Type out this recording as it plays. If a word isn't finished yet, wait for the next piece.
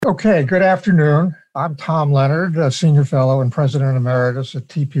Okay, good afternoon. I'm Tom Leonard, a Senior Fellow and President Emeritus at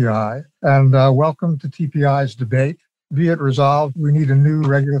TPI, and welcome to TPI's debate. Be it resolved, we need a new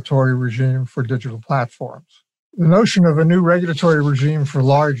regulatory regime for digital platforms. The notion of a new regulatory regime for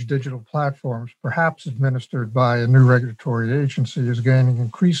large digital platforms, perhaps administered by a new regulatory agency, is gaining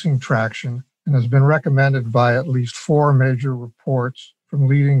increasing traction and has been recommended by at least 4 major reports from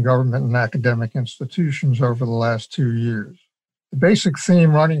leading government and academic institutions over the last 2 years. The basic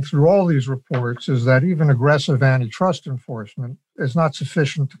theme running through all these reports is that even aggressive antitrust enforcement is not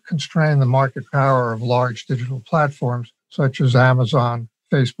sufficient to constrain the market power of large digital platforms such as Amazon,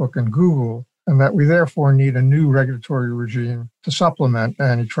 Facebook, and Google, and that we therefore need a new regulatory regime to supplement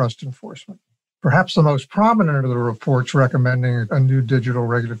antitrust enforcement. Perhaps the most prominent of the reports recommending a new digital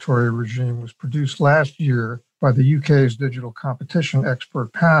regulatory regime was produced last year by the UK's Digital Competition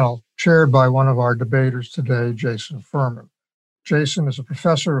Expert Panel, chaired by one of our debaters today, Jason Furman. Jason is a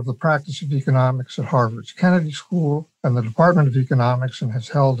professor of the practice of economics at Harvard's Kennedy School and the Department of Economics, and has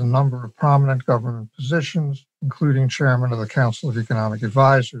held a number of prominent government positions, including chairman of the Council of Economic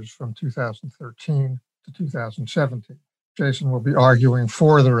Advisors from 2013 to 2017. Jason will be arguing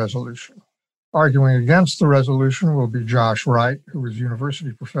for the resolution. Arguing against the resolution will be Josh Wright, who is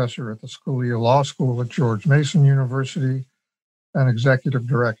university professor at the Scalia Law School at George Mason University and executive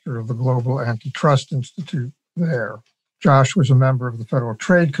director of the Global Antitrust Institute there. Josh was a member of the Federal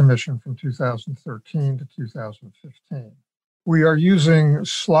Trade Commission from 2013 to 2015. We are using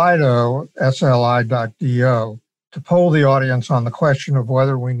Slido, sli.do, to poll the audience on the question of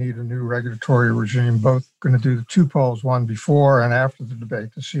whether we need a new regulatory regime, both going to do the 2 polls, one before and after the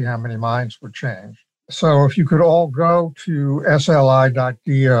debate, to see how many minds would change. So if you could all go to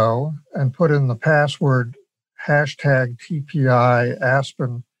sli.do and put in the password hashtag TPI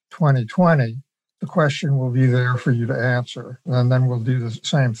Aspen 2020, the question will be there for you to answer, and then we'll do the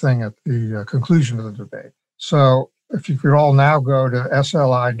same thing at the conclusion of the debate. So if you could all now go to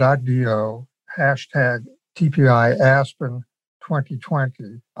sli.do, hashtag TPI Aspen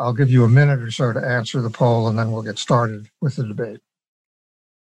 2020. I'll give you a minute or so to answer the poll, and then we'll get started with the debate.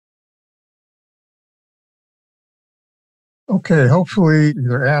 Okay, hopefully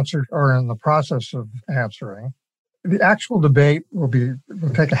either answered or in the process of answering. The actual debate will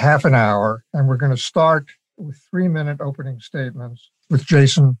take a half an hour, and we're going to start with 3-minute opening statements with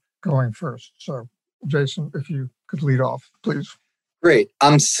Jason going first. So, Jason, if you could lead off, please. Great.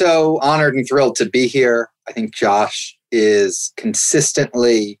 I'm so honored and thrilled to be here. I think Josh is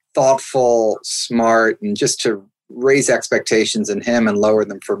consistently thoughtful, smart, and just to raise expectations in him and lower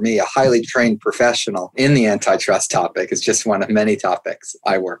them for me, a highly trained professional in the antitrust topic is just one of many topics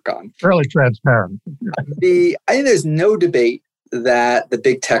I work on. Fairly transparent. I think there's no debate that the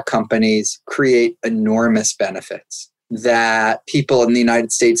big tech companies create enormous benefits, that people in the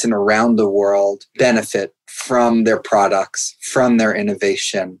United States and around the world benefit from their products, from their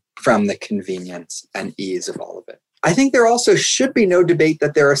innovation, from the convenience and ease of all of it. I think there also should be no debate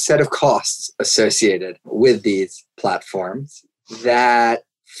that there are a set of costs associated with these platforms, that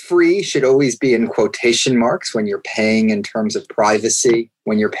free should always be in quotation marks when you're paying in terms of privacy,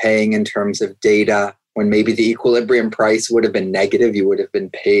 when you're paying in terms of data, when maybe the equilibrium price would have been negative, you would have been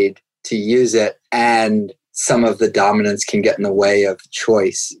paid to use it, and some of the dominance can get in the way of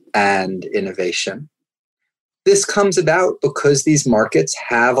choice and innovation. This comes about because these markets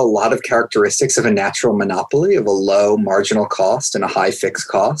have a lot of characteristics of a natural monopoly, of a low marginal cost and a high fixed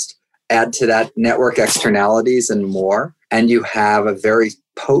cost. Add to that network externalities and more, and you have a very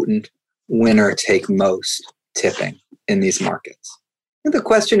potent winner take most tipping in these markets. And the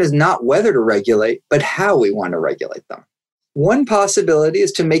question is not whether to regulate, but how we want to regulate them. One possibility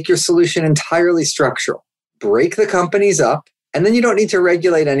is to make your solution entirely structural. Break the companies up, and then you don't need to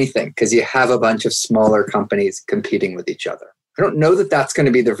regulate anything because you have a bunch of smaller companies competing with each other. I don't know that that's going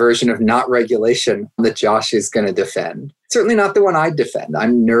to be the version of not regulation that Josh is going to defend. Certainly not the one I'd defend.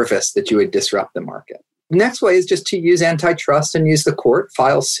 I'm nervous that you would disrupt the market. The next way is just to use antitrust and use the court,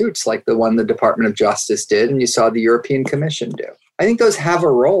 file suits like the one the Department of Justice did and you saw the European Commission do. I think those have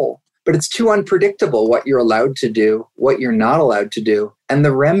a role, but it's too unpredictable what you're allowed to do, what you're not allowed to do, and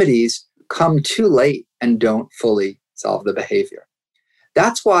the remedies come too late and don't fully solve the behavior.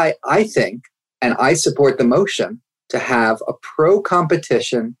 That's why I think, and I support the motion, to have a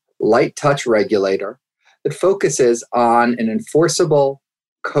pro-competition, light-touch regulator that focuses on an enforceable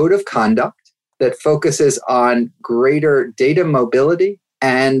code of conduct, that focuses on greater data mobility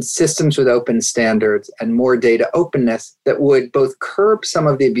and systems with open standards and more data openness that would both curb some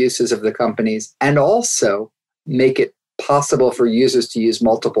of the abuses of the companies and also make it possible for users to use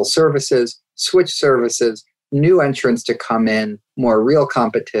multiple services, switch services, new entrants to come in, more real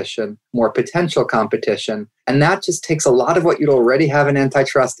competition, more potential competition. And that just takes a lot of what you'd already have in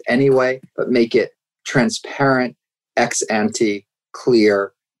antitrust anyway, but make it transparent, ex ante,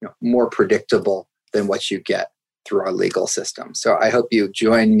 clear, more predictable than what you get through our legal system. So I hope you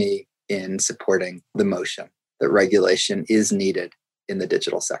join me in supporting the motion that regulation is needed in the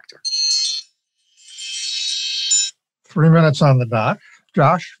digital sector. 3 minutes on the dot.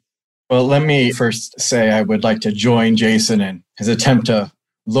 Josh? Well, let me first say I would like to join Jason in his attempt to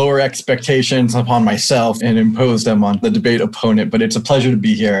lower expectations upon myself and impose them on the debate opponent. But it's a pleasure to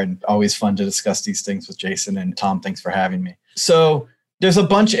be here and always fun to discuss these things with Jason. And Tom, thanks for having me. So there's a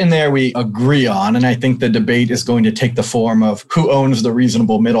bunch in there we agree on, and I think the debate is going to take the form of who owns the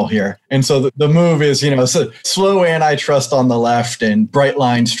reasonable middle here. And so the move is, so slow antitrust on the left and bright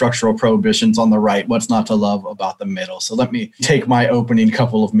line structural prohibitions on the right. What's not to love about the middle? So let me take my opening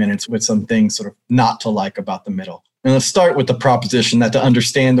couple of minutes with some things sort of not to like about the middle. And let's start with the proposition that to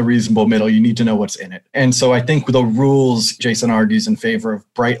understand the reasonable middle, you need to know what's in it. And so I think the rules, Jason argues in favor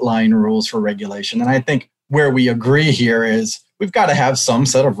of bright line rules for regulation. And I think where we agree here is we've got to have some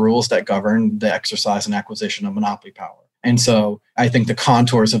set of rules that govern the exercise and acquisition of monopoly power. And so I think the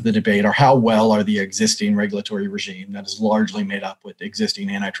contours of the debate are how well are the existing regulatory regime that is largely made up with existing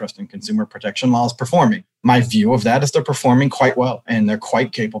antitrust and consumer protection laws performing. My view of that is they're performing quite well, and they're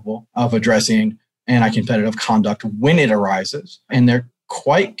quite capable of addressing anti-competitive conduct when it arises. And they're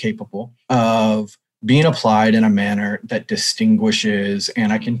quite capable of being applied in a manner that distinguishes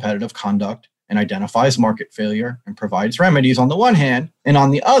anti-competitive conduct and identifies market failure and provides remedies on the one hand. And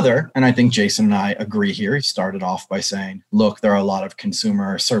on the other, and I think Jason and I agree here, he started off by saying, look, there are a lot of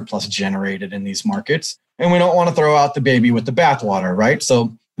consumer surplus generated in these markets, and we don't want to throw out the baby with the bathwater, right?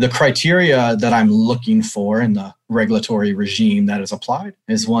 So the criteria that I'm looking for in the regulatory regime that is applied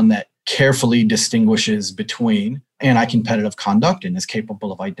is one that carefully distinguishes between anti-competitive conduct and is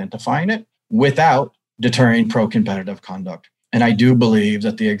capable of identifying it without deterring pro-competitive conduct. And I do believe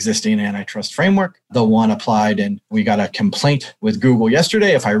that the existing antitrust framework, the one applied, and we got a complaint with Google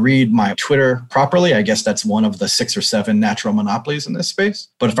yesterday. If I read my Twitter properly, I guess that's one of the 6 or 7 natural monopolies in this space.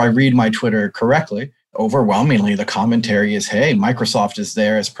 But if I read my Twitter correctly, overwhelmingly, the commentary is, hey, Microsoft is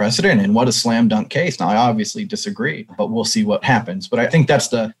there as precedent, and what a slam dunk case. Now, I obviously disagree, but we'll see what happens. But I think that's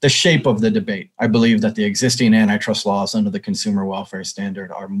the shape of the debate. I believe that the existing antitrust laws under the consumer welfare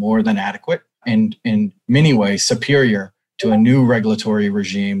standard are more than adequate and in many ways superior to a new regulatory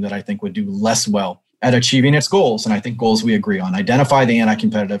regime that I think would do less well at achieving its goals. And I think goals we agree on: identify the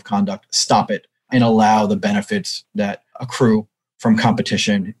anti-competitive conduct, stop it, and allow the benefits that accrue from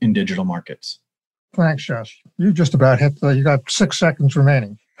competition in digital markets. Thanks, Josh. You just about you got 6 seconds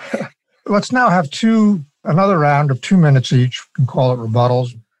remaining. Let's now have another round of 2 minutes each. We can call it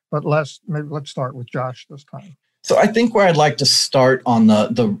rebuttals, but let's start with Josh this time. So I think where I'd like to start on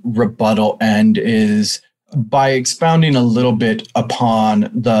the rebuttal end is by expounding a little bit upon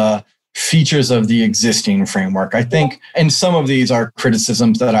the features of the existing framework. I think, and some of these are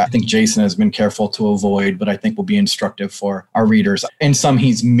criticisms that I think Jason has been careful to avoid, but I think will be instructive for our readers, and some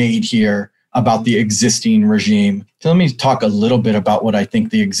he's made here about the existing regime. So let me talk a little bit about what I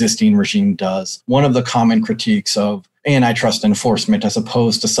think the existing regime does. One of the common critiques of antitrust enforcement as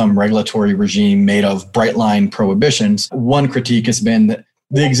opposed to some regulatory regime made of bright line prohibitions, one critique has been that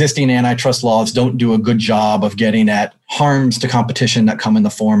the existing antitrust laws don't do a good job of getting at harms to competition that come in the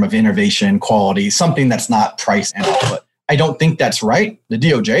form of innovation, quality, something that's not price and output. I don't think that's right. The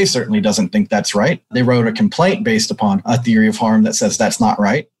DOJ certainly doesn't think that's right. They wrote a complaint based upon a theory of harm that says that's not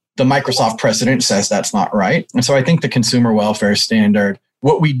right. The Microsoft precedent says that's not right. And so I think the consumer welfare standard,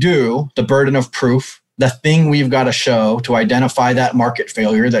 what we do, the burden of proof, the thing we've got to show to identify that market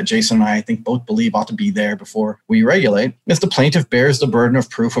failure that Jason and I think both believe ought to be there before we regulate, is the plaintiff bears the burden of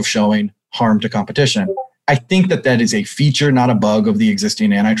proof of showing harm to competition. I think that is a feature, not a bug, of the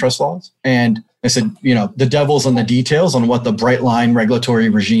existing antitrust laws. And I said, the devil's in the details on what the bright line regulatory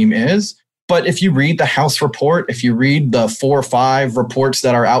regime is. But if you read the House report, if you read the 4 or 5 reports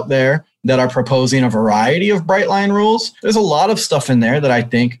that are out there that are proposing a variety of bright line rules, there's a lot of stuff in there that I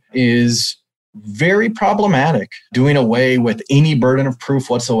think is very problematic, doing away with any burden of proof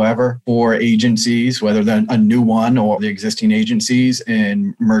whatsoever for agencies, whether they're a new one or the existing agencies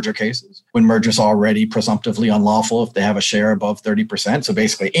in merger cases, when merger's already presumptively unlawful if they have a share above 30%. So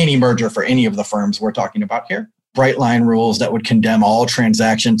basically any merger for any of the firms we're talking about here. Bright line rules that would condemn all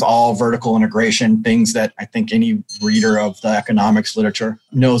transactions, all vertical integration, things that I think any reader of the economics literature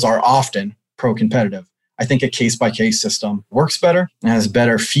knows are often pro-competitive. I think a case-by-case system works better and has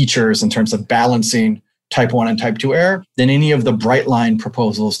better features in terms of balancing type 1 and type 2 error than any of the bright line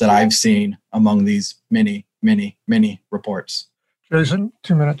proposals that I've seen among these many many, many reports. Jason,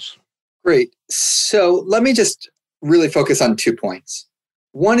 2 minutes. Great. So let me just really focus on 2 points.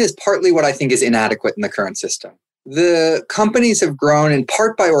 One is partly what I think is inadequate in the current system. The companies have grown in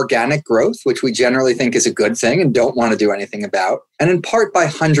part by organic growth, which we generally think is a good thing and don't want to do anything about, and in part by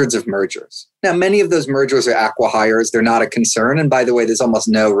hundreds of mergers. Now, many of those mergers are acqui-hires. They're not a concern. And by the way, there's almost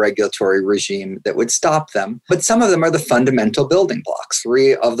no regulatory regime that would stop them. But some of them are the fundamental building blocks.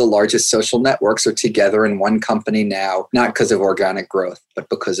 3 of the largest social networks are together in one company now, not because of organic growth, but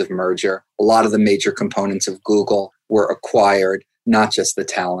because of merger. A lot of the major components of Google were acquired, not just the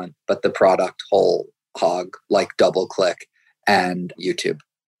talent, but the product whole hog, like DoubleClick and YouTube.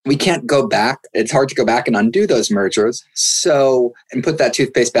 We can't go back. It's hard to go back and undo those mergers. And put that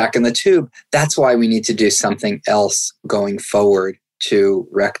toothpaste back in the tube. That's why we need to do something else going forward to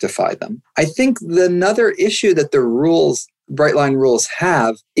rectify them. I think another issue that the rules, Brightline rules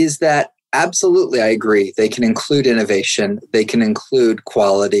have is that absolutely, I agree. They can include innovation. They can include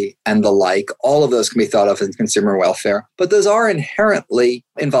quality and the like. All of those can be thought of as consumer welfare. But those are inherently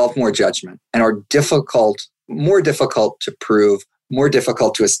involve more judgment and are more difficult to prove, more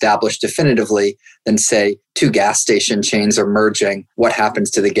difficult to establish definitively than, say, 2 gas station chains are merging. What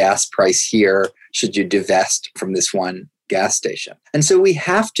happens to the gas price here? Should you divest from this one gas station? And so we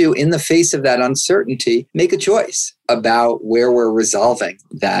have to, in the face of that uncertainty, make a choice about where we're resolving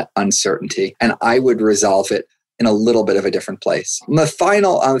that uncertainty. And I would resolve it in a little bit of a different place. And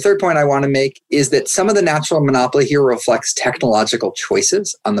the third point I want to make is that some of the natural monopoly here reflects technological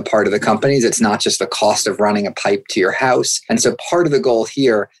choices on the part of the companies. It's not just the cost of running a pipe to your house. And so part of the goal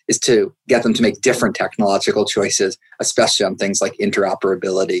here is to get them to make different technological choices, especially on things like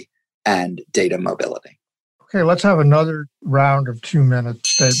interoperability and data mobility. Okay, let's have another round of 2-minute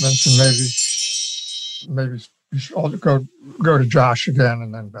statements, and maybe we should all go to Josh again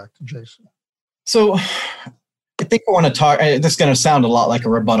and then back to Jason. So I think I want to talk, this is going to sound a lot like a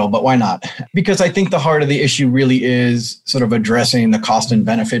rebuttal, but why not? Because I think the heart of the issue really is sort of addressing the cost and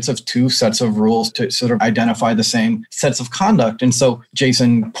benefits of 2 sets of rules to sort of identify the same sets of conduct. And so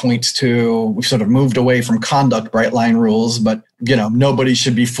Jason points to, we've sort of moved away from conduct Brightline rules, but nobody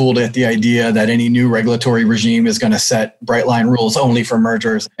should be fooled at the idea that any new regulatory regime is going to set Brightline rules only for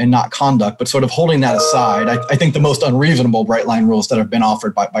mergers and not conduct. But sort of holding that aside, I think the most unreasonable Brightline rules that have been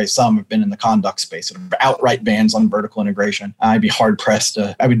offered by some have been in the conduct space, sort of outright bans on vertical integration. I'd be hard pressed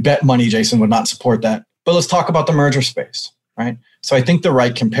I would bet money Jason would not support that. But let's talk about the merger space, right? So I think the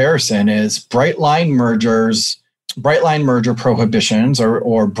right comparison is Brightline merger prohibitions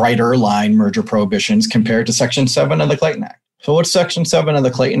or brighter line merger prohibitions compared to Section 7 of the Clayton Act. So what's Section 7 of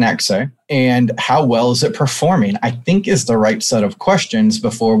the Clayton Act say? And how well is it performing? I think is the right set of questions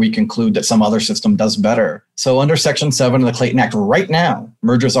before we conclude that some other system does better. So under Section 7 of the Clayton Act right now,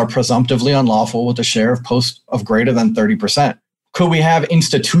 mergers are presumptively unlawful with a share of post of greater than 30%. Could we have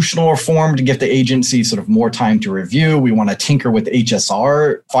institutional reform to give the agency sort of more time to review? We want to tinker with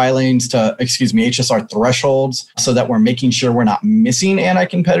HSR HSR thresholds so that we're making sure we're not missing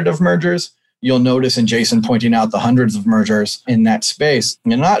anti-competitive mergers. You'll notice in Jason pointing out the hundreds of mergers in that space,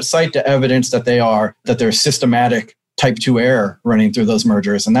 and not cite the evidence that there's systematic type 2 error running through those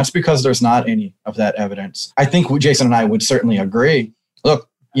mergers. And that's because there's not any of that evidence. I think Jason and I would certainly agree. Look,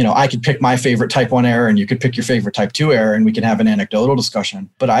 I could pick my favorite type 1 error and you could pick your favorite type 2 error and we can have an anecdotal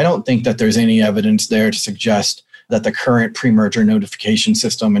discussion. But I don't think that there's any evidence there to suggest that the current pre-merger notification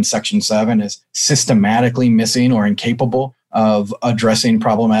system in Section 7 is systematically missing or incapable of addressing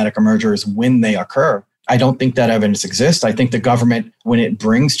problematic mergers when they occur. I don't think that evidence exists. I think the government, when it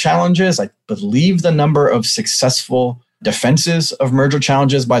brings challenges, I believe the number of successful defenses of merger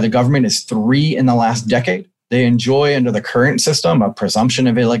challenges by the government is 3 in the last decade. They enjoy, under the current system, a presumption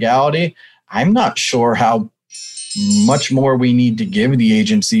of illegality. I'm not sure how much more we need to give the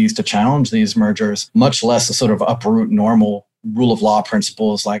agencies to challenge these mergers, much less a sort of uproot normal rule of law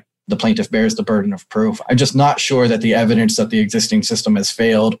principles like the plaintiff bears the burden of proof. I'm just not sure that the evidence that the existing system has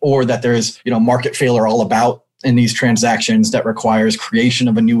failed or that there's, market failure all about in these transactions that requires creation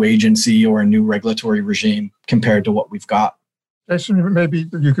of a new agency or a new regulatory regime compared to what we've got. Jason, maybe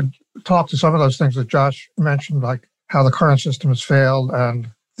you could talk to some of those things that Josh mentioned, like how the current system has failed and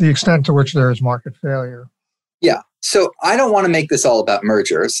the extent to which there is market failure. Yeah. So I don't want to make this all about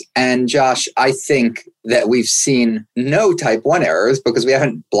mergers. And Josh, I think that we've seen no type 1 errors because we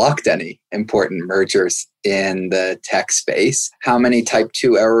haven't blocked any important mergers in the tech space. How many type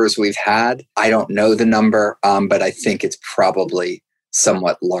 2 errors we've had, I don't know the number, but I think it's probably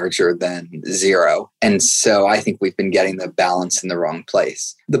somewhat larger than zero. And so I think we've been getting the balance in the wrong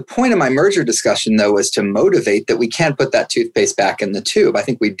place. The point of my merger discussion, though, was to motivate that we can't put that toothpaste back in the tube. I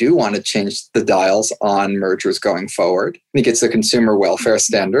think we do want to change the dials on mergers going forward. I think it's a consumer welfare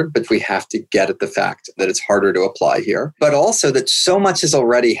standard, but we have to get at the fact that it's harder to apply here. But also that so much has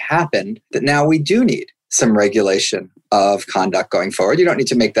already happened that now we do need some regulation of conduct going forward. You don't need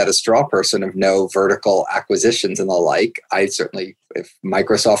to make that a straw person of no vertical acquisitions and the like. I certainly, if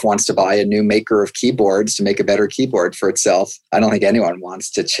Microsoft wants to buy a new maker of keyboards to make a better keyboard for itself, I don't think anyone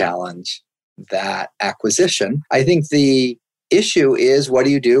wants to challenge that acquisition. I think the issue is, what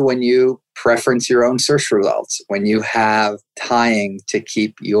do you do when you preference your own search results, when you have tying to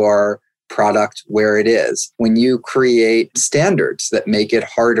keep your product where it is, when you create standards that make it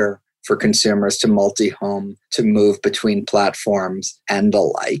harder for consumers to multi-home, to move between platforms and the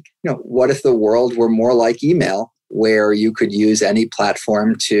like. What if the world were more like email, where you could use any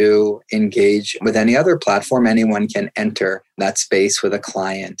platform to engage with any other platform? Anyone can enter that space with a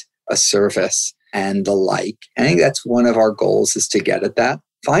client, a service, and the like. I think that's one of our goals, is to get at that.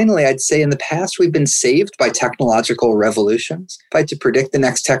 Finally, I'd say in the past, we've been saved by technological revolutions. If I had to predict the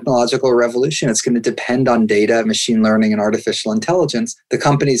next technological revolution, it's going to depend on data, machine learning, and artificial intelligence. The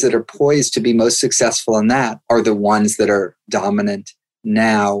companies that are poised to be most successful in that are the ones that are dominant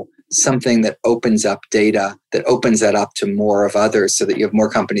now. Something that opens up data, that opens that up to more of others, so that you have more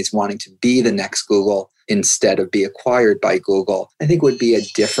companies wanting to be the next Google instead of be acquired by Google, I think would be a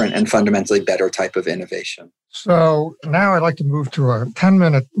different and fundamentally better type of innovation. So now I'd like to move to a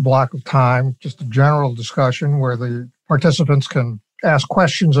 10-minute block of time, just a general discussion where the participants can ask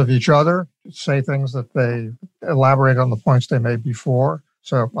questions of each other, say things that they elaborate on the points they made before.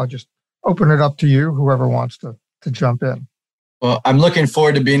 So I'll just open it up to you, whoever wants to jump in. Well, I'm looking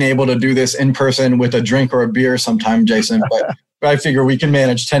forward to being able to do this in person with a drink or a beer sometime, Jason. But I figure we can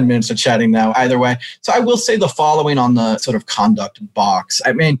manage 10 minutes of chatting now either way. So I will say the following on the sort of conduct box.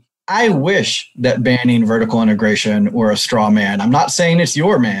 I mean, I wish that banning vertical integration were a straw man. I'm not saying it's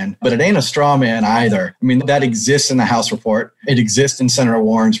your man, but it ain't a straw man either. I mean, that exists in the House report. It exists in Senator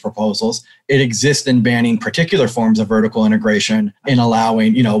Warren's proposals. It exists in banning particular forms of vertical integration, in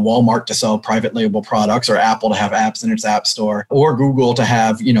allowing, Walmart to sell private label products, or Apple to have apps in its app store, or Google to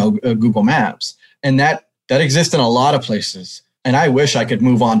have, Google Maps. And that exists in a lot of places. And I wish I could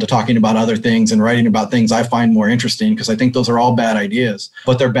move on to talking about other things and writing about things I find more interesting, because I think those are all bad ideas.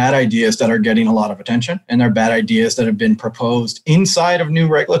 But they're bad ideas that are getting a lot of attention, and they're bad ideas that have been proposed inside of new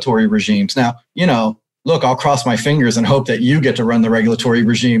regulatory regimes. Now, look, I'll cross my fingers and hope that you get to run the regulatory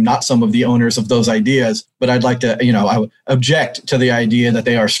regime, not some of the owners of those ideas. But I'd like to, I would object to the idea that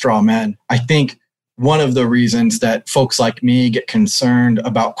they are straw men. I think one of the reasons that folks like me get concerned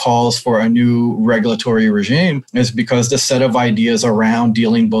about calls for a new regulatory regime is because the set of ideas around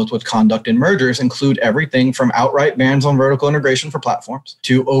dealing both with conduct and mergers include everything from outright bans on vertical integration for platforms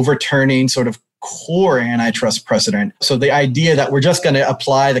to overturning sort of core antitrust precedent. So the idea that we're just going to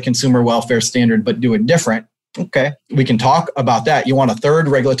apply the consumer welfare standard but do it different, okay, we can talk about that. You want a third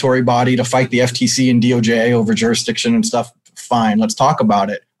regulatory body to fight the FTC and DOJ over jurisdiction and stuff? Fine, let's talk about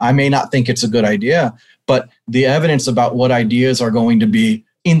it. I may not think it's a good idea, but the evidence about what ideas are going to be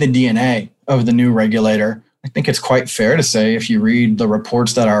in the DNA of the new regulator, I think it's quite fair to say, if you read the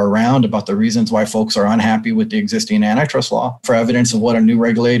reports that are around about the reasons why folks are unhappy with the existing antitrust law, for evidence of what a new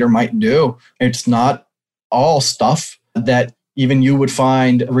regulator might do, it's not all stuff that even you would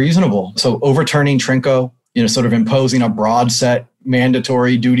find reasonable. So overturning Trinco, sort of imposing a broad set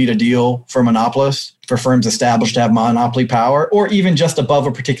mandatory duty to deal for monopolists, for firms established to have monopoly power, or even just above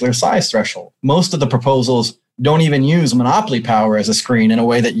a particular size threshold. Most of the proposals don't even use monopoly power as a screen in a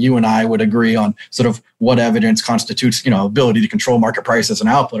way that you and I would agree on sort of what evidence constitutes, ability to control market prices and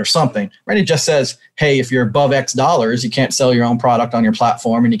output or something, right? It just says, hey, if you're above X dollars, you can't sell your own product on your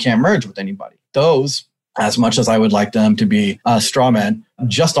platform and you can't merge with anybody. Those, as much as I would like them to be straw men,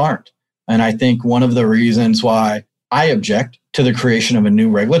 just aren't. And I think one of the reasons why I object to the creation of a new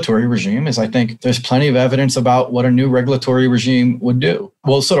regulatory regime is I think there's plenty of evidence about what a new regulatory regime would do.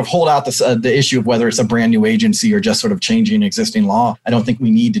 We'll sort of hold out the issue of whether it's a brand new agency or just sort of changing existing law. I don't think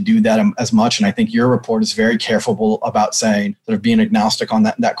we need to do that as much. And I think your report is very careful about saying, sort of being agnostic on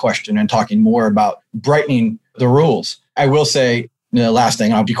that question and talking more about brightening the rules. I will say, the last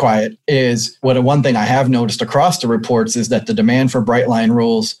thing, I'll be quiet, is one thing I have noticed across the reports is that the demand for bright line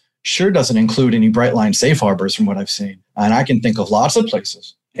rules sure doesn't include any bright line safe harbors from what I've seen. And I can think of lots of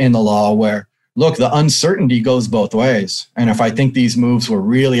places in the law where look, the uncertainty goes both ways. And if I think these moves were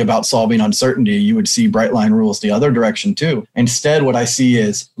really about solving uncertainty, you would see bright line rules the other direction too. Instead, what I see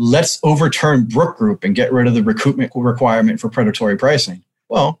is let's overturn Brook Group and get rid of the recoupment requirement for predatory pricing.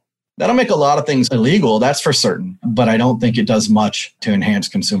 Well, that'll make a lot of things illegal, that's for certain. But I don't think it does much to enhance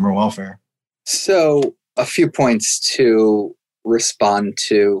consumer welfare. So a few points to respond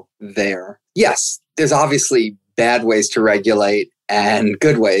to there. Yes, there's obviously bad ways to regulate and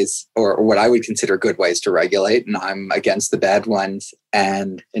good ways, or what I would consider good ways to regulate. And I'm against the bad ones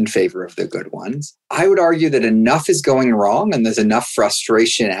and in favor of the good ones. I would argue that enough is going wrong and there's enough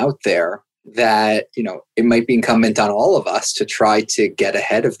frustration out there that, it might be incumbent on all of us to try to get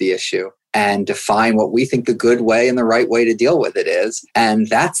ahead of the issue and define what we think the good way and the right way to deal with it is. And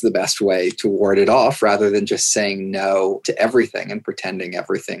that's the best way to ward it off rather than just saying no to everything and pretending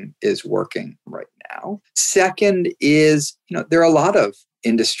everything is working right now. Second is, there are a lot of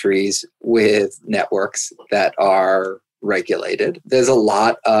industries with networks that are regulated. There's a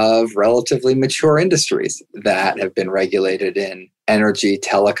lot of relatively mature industries that have been regulated in energy,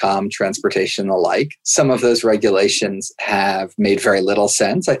 telecom, transportation, and the like. Some of those regulations have made very little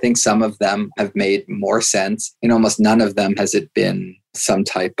sense. I think some of them have made more sense. In almost none of them has it been some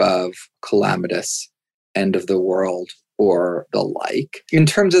type of calamitous end of the world or the like. In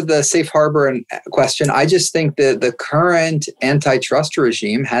terms of the safe harbor question, I just think that the current antitrust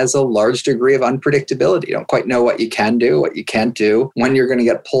regime has a large degree of unpredictability. You don't quite know what you can do, what you can't do, when you're going to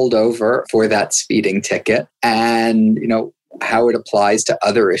get pulled over for that speeding ticket, and how it applies to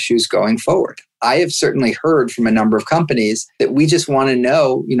other issues going forward. I have certainly heard from a number of companies that we just want to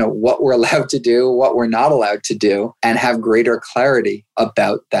know, what we're allowed to do, what we're not allowed to do, and have greater clarity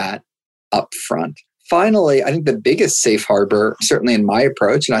about that up front. Finally, I think the biggest safe harbor, certainly in my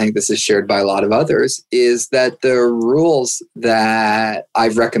approach, and I think this is shared by a lot of others, is that the rules that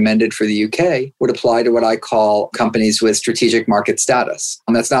I've recommended for the UK would apply to what I call companies with strategic market status.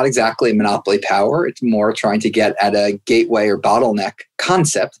 And that's not exactly monopoly power. It's more trying to get at a gateway or bottleneck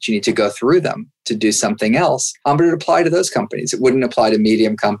concept that you need to go through them to do something else. But it apply to those companies. It wouldn't apply to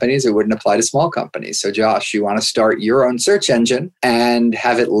medium companies. It wouldn't apply to small companies. So Josh, you want to start your own search engine and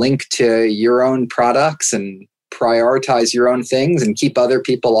have it linked to your own products and prioritize your own things and keep other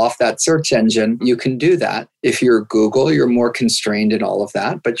people off that search engine, you can do that. If you're Google, you're more constrained in all of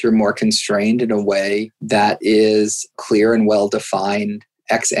that, but you're more constrained in a way that is clear and well-defined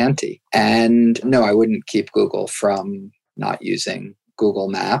ex ante. And no, I wouldn't keep Google from not using Google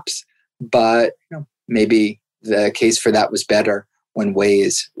Maps. But maybe the case for that was better when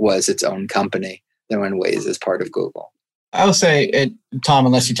Waze was its own company than when Waze is part of Google. I will say, Tom,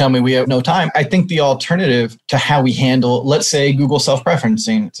 unless you tell me we have no time, I think the alternative to how we handle, let's say, Google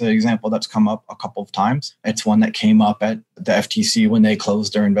self-preferencing, it's an example that's come up a couple of times. It's one that came up at the FTC when they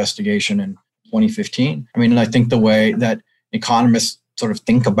closed their investigation in 2015. I think the way that economists sort of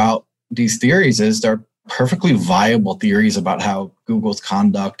think about these theories is they're perfectly viable theories about how Google's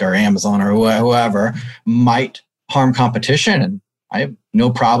conduct or Amazon or whoever might harm competition. And I have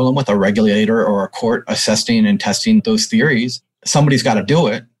no problem with a regulator or a court assessing and testing those theories. Somebody's got to do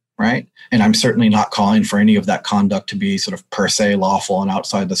it, right? And I'm certainly not calling for any of that conduct to be sort of per se lawful and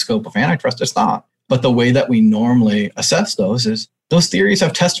outside the scope of antitrust. It's not. But the way that we normally assess those is those theories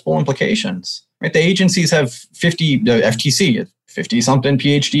have testable implications, right? The agencies have the FTC, 50-something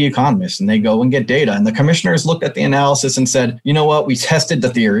PhD economists, and they go and get data. And the commissioners looked at the analysis and said, you know what, we tested the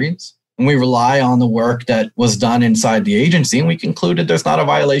theories and we rely on the work that was done inside the agency. And we concluded there's not a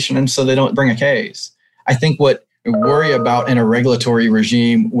violation. And so they don't bring a case. I think what we worry about in a regulatory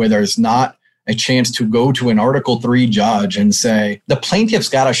regime where there's not a chance to go to an Article 3 judge and say, the plaintiff's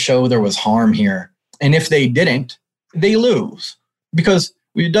got to show there was harm here. And if they didn't, they lose. Because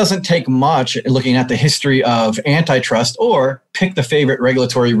it doesn't take much looking at the history of antitrust, or pick the favorite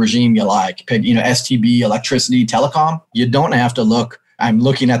regulatory regime you like. Pick, STB, electricity, telecom. You don't have to look. I'm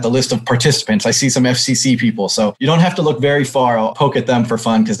looking at the list of participants. I see some FCC people. So you don't have to look very far. I'll poke at them for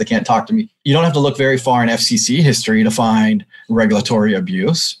fun because they can't talk to me. You don't have to look very far in FCC history to find regulatory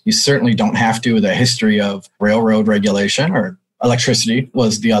abuse. You certainly don't have to the history of railroad regulation, or electricity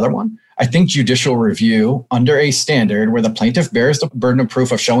was the other one. I think judicial review under a standard where the plaintiff bears the burden of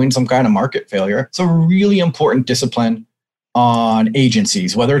proof of showing some kind of market failure, it's a really important discipline on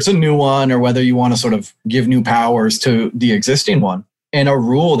agencies, whether it's a new one or whether you want to sort of give new powers to the existing one. And a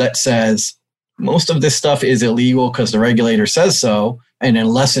rule that says most of this stuff is illegal because the regulator says so, and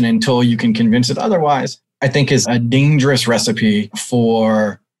unless and until you can convince it otherwise, I think is a dangerous recipe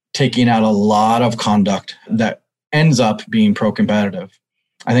for taking out a lot of conduct that ends up being pro-competitive.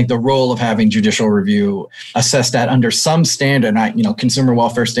 I think the role of having judicial review assess that under some standard, not, consumer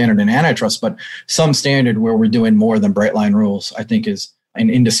welfare standard and antitrust, but some standard where we're doing more than bright line rules, I think is an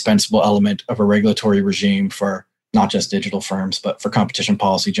indispensable element of a regulatory regime for not just digital firms, but for competition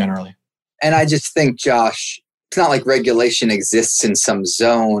policy generally. And I just think, Josh, it's not like regulation exists in some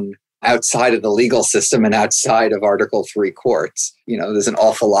zone outside of the legal system and outside of Article 3 courts. There's an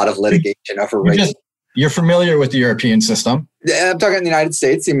awful lot of litigation over regulation. You're familiar with the European system. I'm talking in the United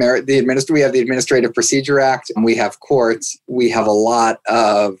States. We have the Administrative Procedure Act, and we have courts. We have a lot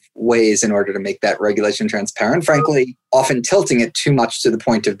of ways in order to make that regulation transparent, frankly, often tilting it too much to the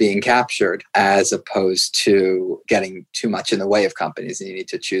point of being captured as opposed to getting too much in the way of companies. And you need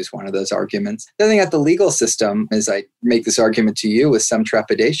to choose one of those arguments. The other thing at the legal system is I make this argument to you with some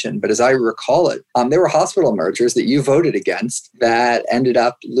trepidation, but as I recall it, there were hospital mergers that you voted against that ended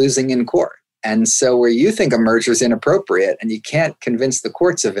up losing in court. And so where you think a merger is inappropriate and you can't convince the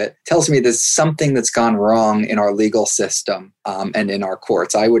courts of it, tells me there's something that's gone wrong in our legal system and in our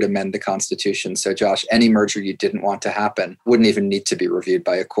courts. I would amend the Constitution. So Josh, any merger you didn't want to happen wouldn't even need to be reviewed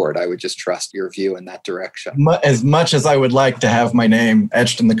by a court. I would just trust your view in that direction. As much as I would like to have my name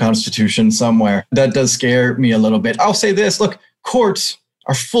etched in the Constitution somewhere, that does scare me a little bit. I'll say this, look, courts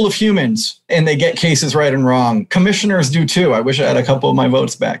are full of humans and they get cases right and wrong. Commissioners do too. I wish I had a couple of my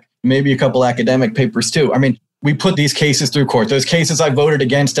votes back. Maybe a couple academic papers too. I mean, we put these cases through court. There's cases I voted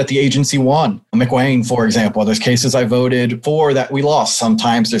against that the agency won. McWane, for example, there's cases I voted for that we lost.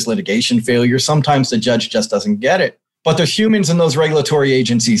 Sometimes there's litigation failure. Sometimes the judge just doesn't get it. But there's humans in those regulatory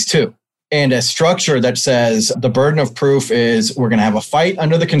agencies too. And a structure that says the burden of proof is we're going to have a fight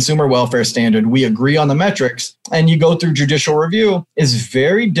under the consumer welfare standard. We agree on the metrics and you go through judicial review is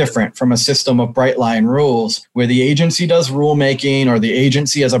very different from a system of bright line rules where the agency does rulemaking or the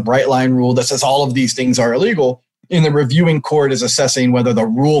agency has a bright line rule that says all of these things are illegal. And the reviewing court is assessing whether the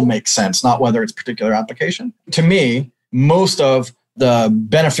rule makes sense, not whether it's particular application. To me, most of the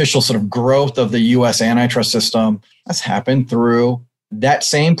beneficial sort of growth of the US antitrust system has happened through that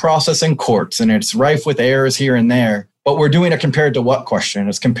same process in courts, and it's rife with errors here and there. But we're doing it compared to what question?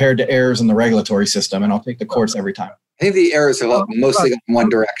 It's compared to errors in the regulatory system, and I'll take the courts every time. I think the errors have mostly gone in one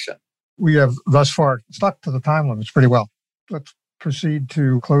direction. We have thus far stuck to the time limits pretty well. Let's proceed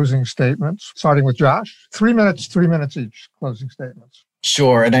to closing statements, starting with Josh. 3 minutes each, closing statements.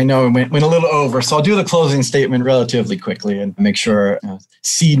 Sure. And I know it went a little over, so I'll do the closing statement relatively quickly and make sure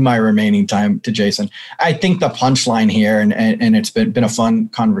cede my remaining time to Jason. I think the punchline here, and it's been a fun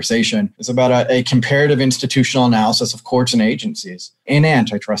conversation, is about a comparative institutional analysis of courts and agencies, in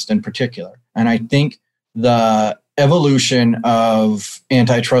antitrust in particular. And I think the evolution of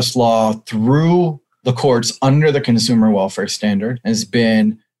antitrust law through the courts under the consumer welfare standard has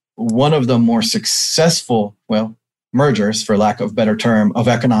been one of the more successful, mergers, for lack of a better term, of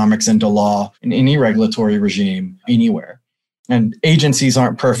economics into law in any regulatory regime anywhere. And agencies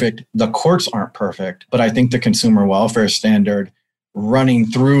aren't perfect. The courts aren't perfect. But I think the consumer welfare standard running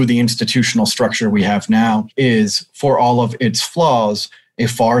through the institutional structure we have now is, for all of its flaws, a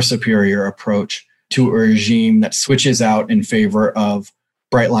far superior approach to a regime that switches out in favor of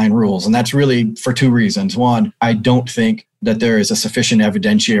bright line rules. And that's really for two reasons. One, I don't think that there is a sufficient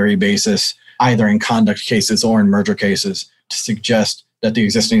evidentiary basis either in conduct cases or in merger cases to suggest that the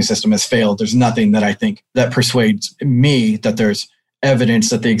existing system has failed. There's nothing that I think that persuades me that there's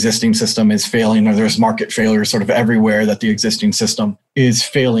evidence that the existing system is failing, or there's market failure sort of everywhere that the existing system is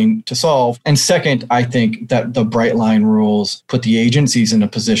failing to solve. And second, I think that the bright line rules put the agencies in a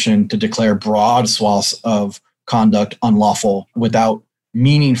position to declare broad swaths of conduct unlawful without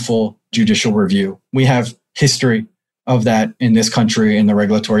meaningful judicial review. We have history of that in this country in the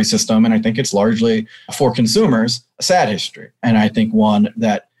regulatory system. And I think it's largely, for consumers, a sad history. And I think one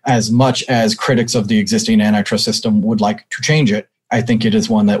that, as much as critics of the existing antitrust system would like to change it, I think it is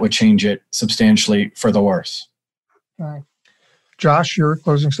one that would change it substantially for the worse. Okay. Josh, your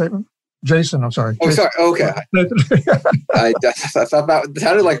closing statement? Jason, I'm sorry. Oh, Jason. sorry. Okay. I thought that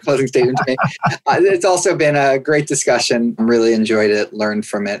sounded like a closing statement to me. It's also been a great discussion. Really enjoyed it, learned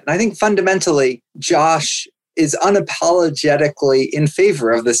from it. And I think fundamentally, Josh is unapologetically in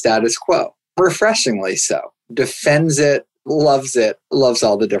favor of the status quo, refreshingly so. Defends it, loves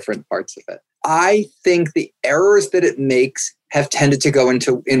all the different parts of it. I think the errors that it makes have tended to go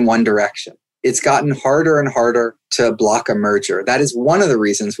in one direction. It's gotten harder and harder to block a merger. That is one of the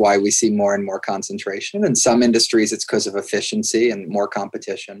reasons why we see more and more concentration. In some industries, it's because of efficiency and more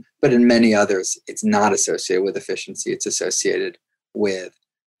competition. But in many others, it's not associated with efficiency. It's associated with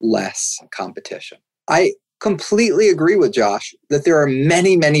less competition. I completely agree with Josh that there are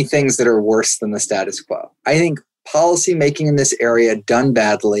many, many things that are worse than the status quo. I think policy making in this area done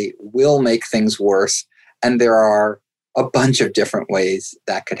badly will make things worse. And there are a bunch of different ways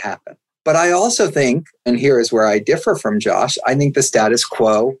that could happen. But I also think, and here is where I differ from Josh, I think the status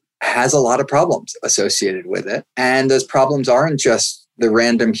quo has a lot of problems associated with it. And those problems aren't just the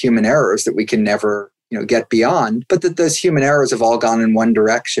random human errors that we can never get beyond, but that those human errors have all gone in one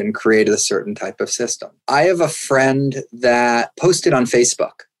direction, created a certain type of system. I have a friend that posted on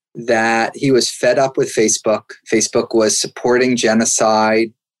Facebook that he was fed up with Facebook. Facebook was supporting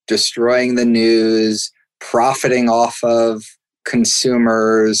genocide, destroying the news, profiting off of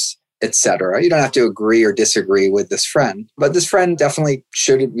consumers, etc. You don't have to agree or disagree with this friend, but this friend definitely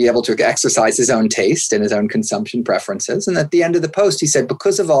should be able to exercise his own taste and his own consumption preferences. And at the end of the post, he said,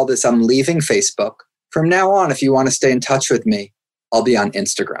 because of all this, I'm leaving Facebook. From now on, if you want to stay in touch with me, I'll be on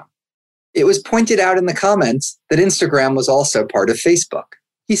Instagram. It was pointed out in the comments that Instagram was also part of Facebook.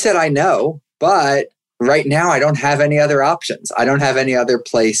 He said, I know, but right now I don't have any other options. I don't have any other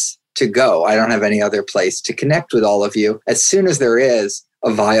place to go. I don't have any other place to connect with all of you. As soon as there is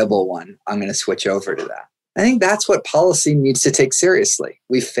a viable one, I'm going to switch over to that. I think that's what policy needs to take seriously.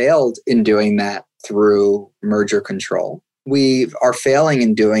 We failed in doing that through merger control. We are failing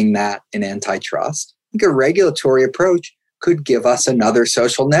in doing that in antitrust. I think a regulatory approach could give us another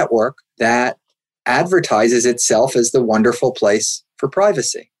social network that advertises itself as the wonderful place for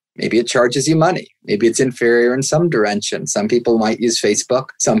privacy. Maybe it charges you money. Maybe it's inferior in some direction. Some people might use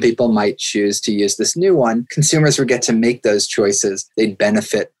Facebook. Some people might choose to use this new one. Consumers would get to make those choices. They'd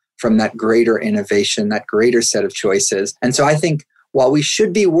benefit from that greater innovation, that greater set of choices. And so I think while we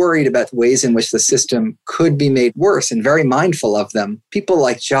should be worried about ways in which the system could be made worse and very mindful of them, people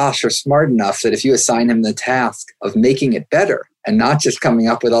like Josh are smart enough that if you assign him the task of making it better and not just coming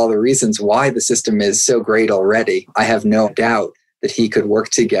up with all the reasons why the system is so great already, I have no doubt that he could work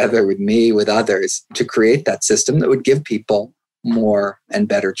together with me, with others, to create that system that would give people more and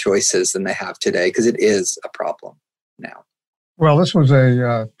better choices than they have today, because it is a problem now. Well, this was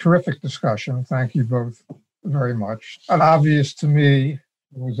a terrific discussion. Thank you both very much. Not obvious to me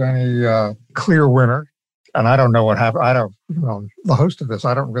was any clear winner. And I don't know what happened. The host of this,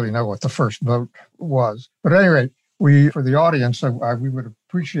 I don't really know what the first vote was. But at any rate, for the audience, we would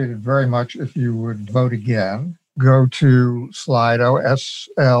appreciate it very much if you would vote again. Go to Slido,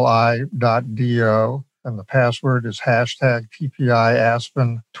 sli.do, and the password is hashtag TPI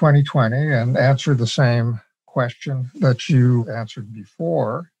Aspen 2020, and answer the same question that you answered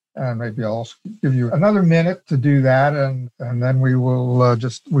before. And maybe I'll give you another minute to do that, and then we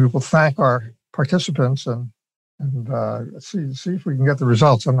will thank our participants and see if we can get the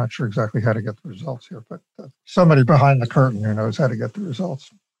results. I'm not sure exactly how to get the results here, but somebody behind the curtain who knows how to get the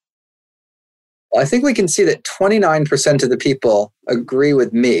results. Well, I think we can see that 29% of the people agree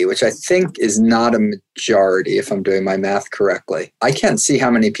with me, which I think is not a majority, if I'm doing my math correctly. I can't see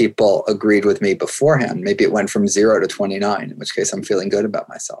how many people agreed with me beforehand. Maybe it went from 0 to 29, in which case I'm feeling good about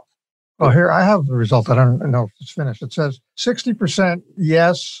myself. Well, here I have the result. I don't know if it's finished. It says 60%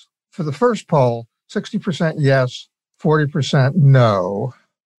 yes for the first poll, 60% yes, 40% no.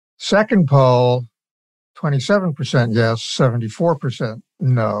 Second poll, 27% yes, 74%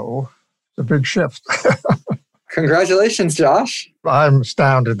 no. It's a big shift. Congratulations, Josh. I'm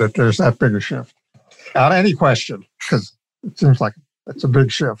astounded that there's that big a shift on any question, because it seems like it's a big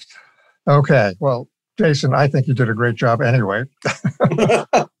shift. Okay, well, Jason, I think you did a great job anyway.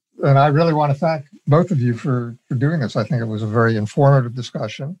 And I really want to thank both of you for doing this. I think it was a very informative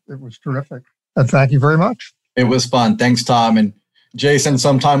discussion. It was terrific. And thank you very much. It was fun. Thanks, Tom. And Jason,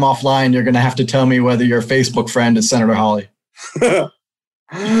 sometime offline, you're going to have to tell me whether your Facebook friend is Senator Hawley.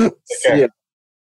 See ya.